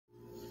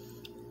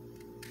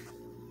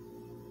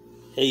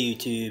Hey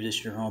YouTube, this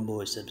is your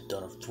homeboy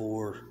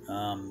Septidona4.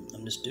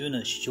 I'm just doing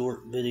a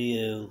short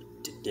video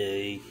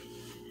today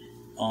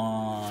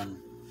on,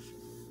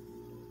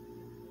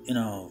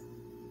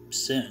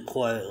 sitting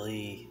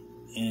quietly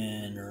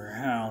in your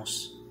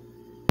house.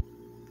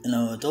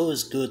 It's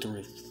always good to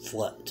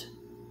reflect.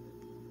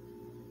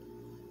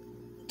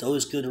 It's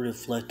always good to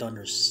reflect on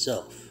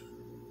yourself.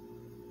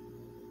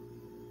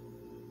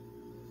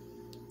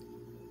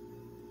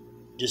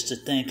 Just to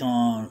think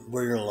on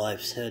where your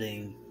life's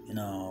heading,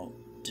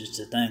 just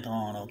to think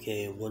on,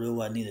 okay, what do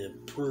I need to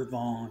improve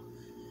on?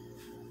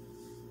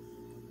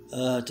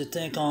 To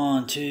think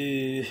on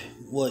to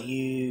what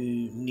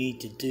you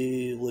need to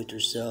do with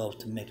yourself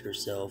to make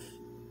yourself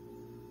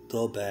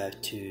go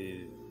back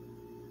to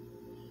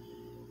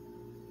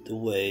the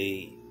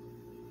way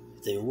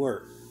they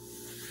were.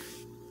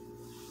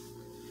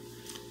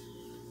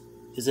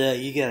 Is that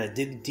you gotta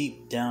dig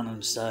deep down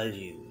inside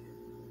you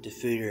to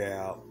figure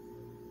out,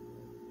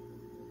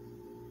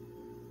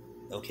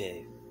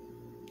 okay,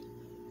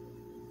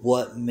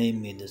 what made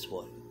me this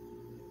way?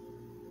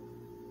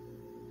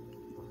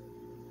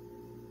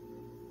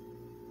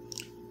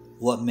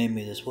 What made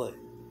me this way?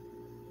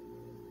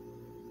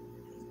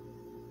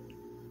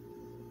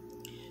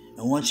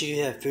 And once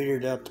you have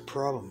figured out the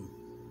problem,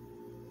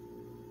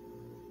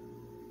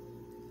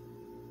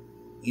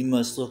 you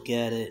must look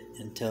at it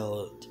and tell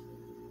it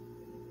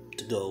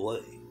to go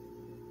away.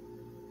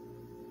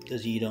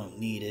 Because you don't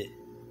need it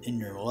in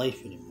your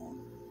life anymore.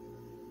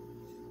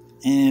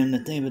 And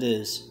the thing of it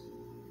is,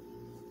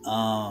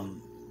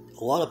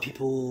 a lot of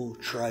people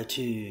try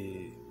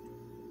to,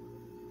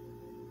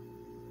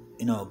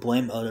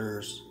 blame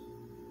others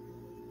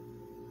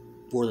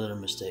for their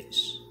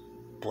mistakes.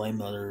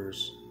 Blame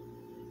others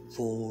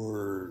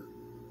for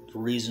the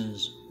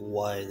reasons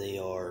why they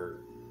are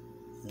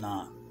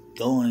not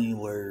going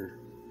anywhere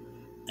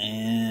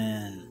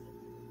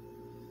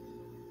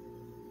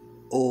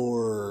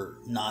or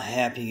not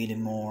happy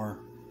anymore,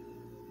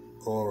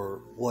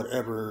 or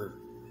whatever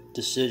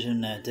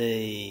decision that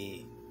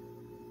they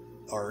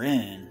are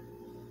in,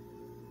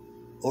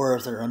 or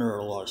if they're under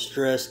a lot of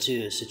stress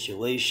to a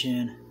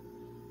situation.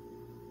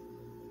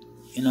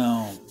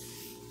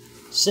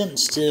 Sitting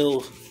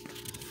still,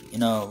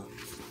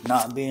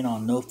 not being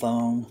on no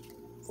phone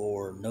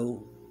or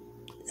no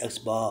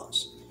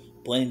Xbox,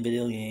 playing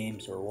video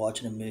games or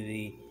watching a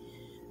movie,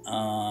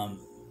 not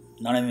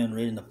even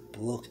reading a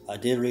book. I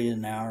did read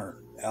an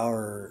hour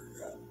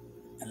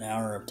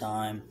of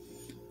time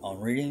on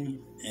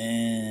reading,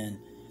 and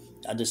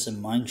I did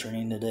some mind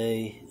training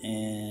today,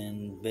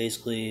 and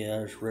basically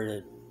I just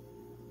read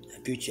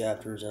a few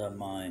chapters out of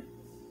my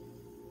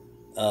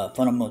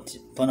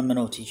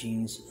fundamental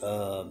teachings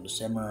of the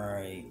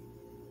Samurai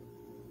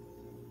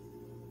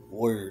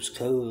Warriors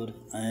Code,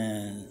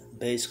 and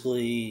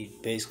basically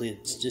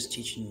it's just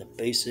teaching the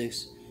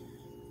basics,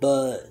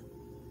 but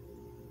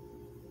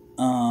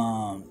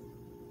I'm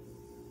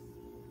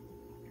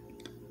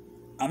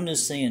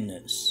just saying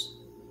this.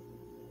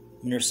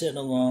 When you're sitting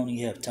alone,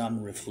 you have time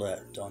to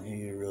reflect on who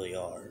you really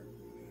are,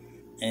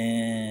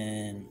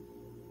 and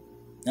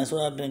that's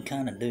what I've been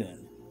kind of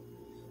doing.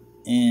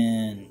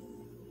 And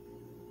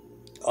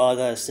all I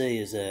gotta say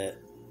is that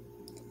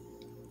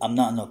I'm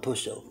not no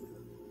pushover,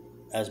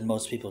 as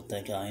most people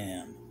think I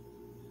am,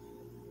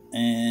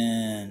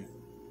 and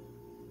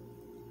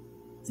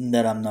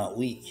that I'm not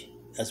weak,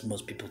 as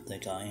most people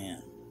think I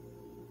am.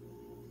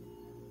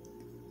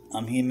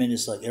 I'm human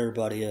just like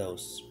everybody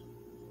else.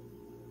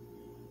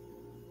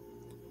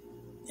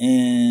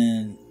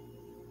 And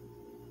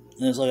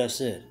it's like I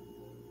said,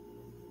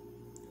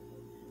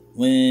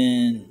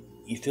 when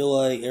you feel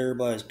like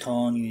everybody's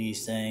calling you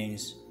these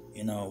things,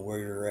 where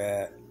you're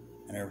at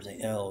and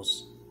everything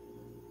else,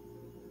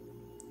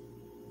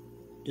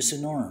 just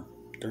ignore them.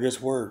 They're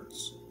just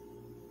words.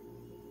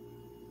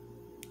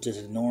 Just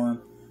ignore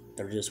them.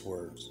 They're just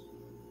words.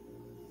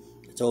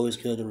 It's always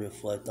good to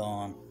reflect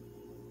on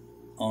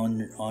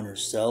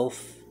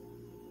yourself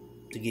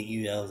to get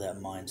you out of that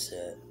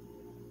mindset.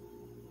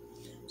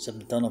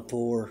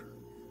 Septidona4,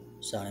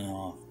 signing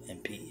off,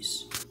 and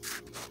peace.